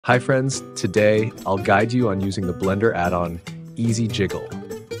Hi friends, today I'll guide you on using the Blender add-on Easy Jiggle,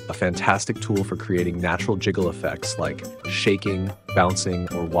 a fantastic tool for creating natural jiggle effects like shaking,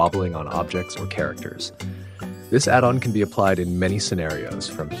 bouncing, or wobbling on objects or characters. This add-on can be applied in many scenarios,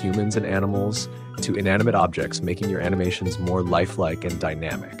 from humans and animals to inanimate objects, making your animations more lifelike and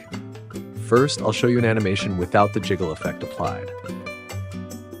dynamic. First, I'll show you an animation without the jiggle effect applied.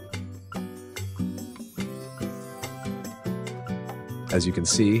 As you can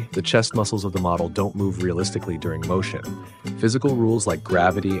see, the chest muscles of the model don't move realistically during motion. Physical rules like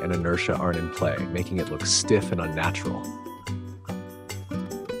gravity and inertia aren't in play, making it look stiff and unnatural.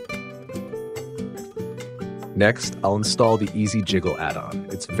 Next, I'll install the Easy Jiggle add-on.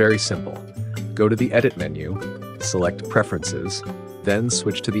 It's very simple. Go to the Edit menu, select Preferences, then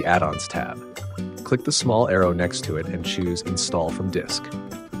switch to the Add-ons tab. Click the small arrow next to it and choose Install from Disk.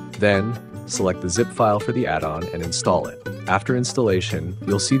 Then, select the zip file for the add-on and install it. After installation,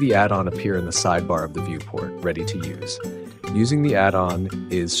 you'll see the add-on appear in the sidebar of the viewport, ready to use. Using the add-on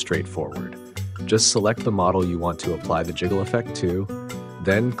is straightforward. Just select the model you want to apply the jiggle effect to,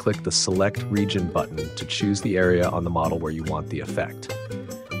 then click the Select Region button to choose the area on the model where you want the effect.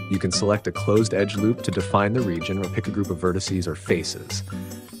 You can select a closed edge loop to define the region or pick a group of vertices or faces.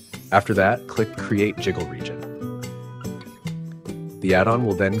 After that, click Create Jiggle Region. The add-on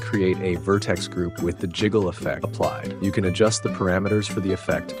will then create a vertex group with the jiggle effect applied. You can adjust the parameters for the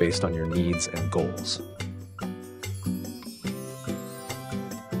effect based on your needs and goals.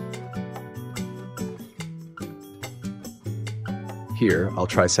 Here, I'll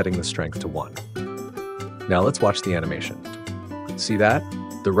try setting the strength to 1. Now let's watch the animation. See that?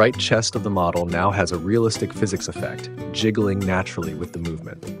 The right chest of the model now has a realistic physics effect, jiggling naturally with the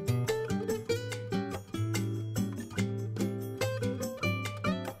movement.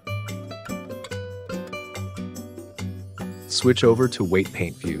 Switch over to Weight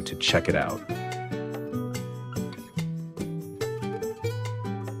Paint view to check it out.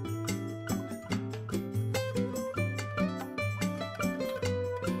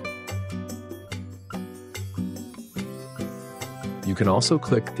 You can also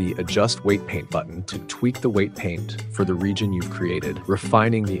click the Adjust Weight Paint button to tweak the weight paint for the region you've created,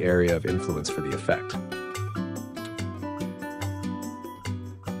 refining the area of influence for the effect.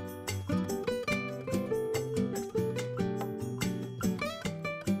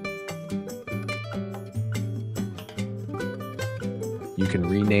 You can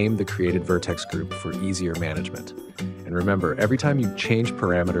rename the created vertex group for easier management. And remember, every time you change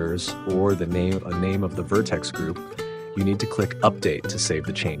parameters or a name of the vertex group, you need to click Update to save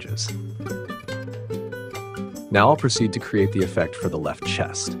the changes. Now I'll proceed to create the effect for the left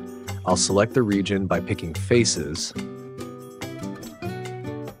chest. I'll select the region by picking Faces,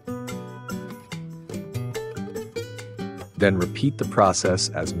 then repeat the process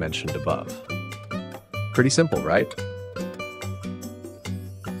as mentioned above. Pretty simple, right?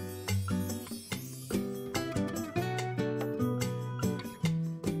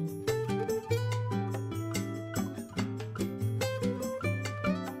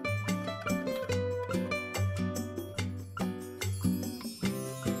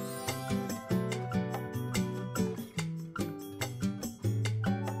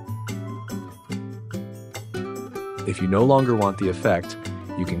 If you no longer want the effect,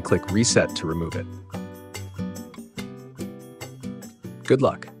 you can click Reset to remove it. Good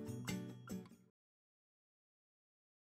luck!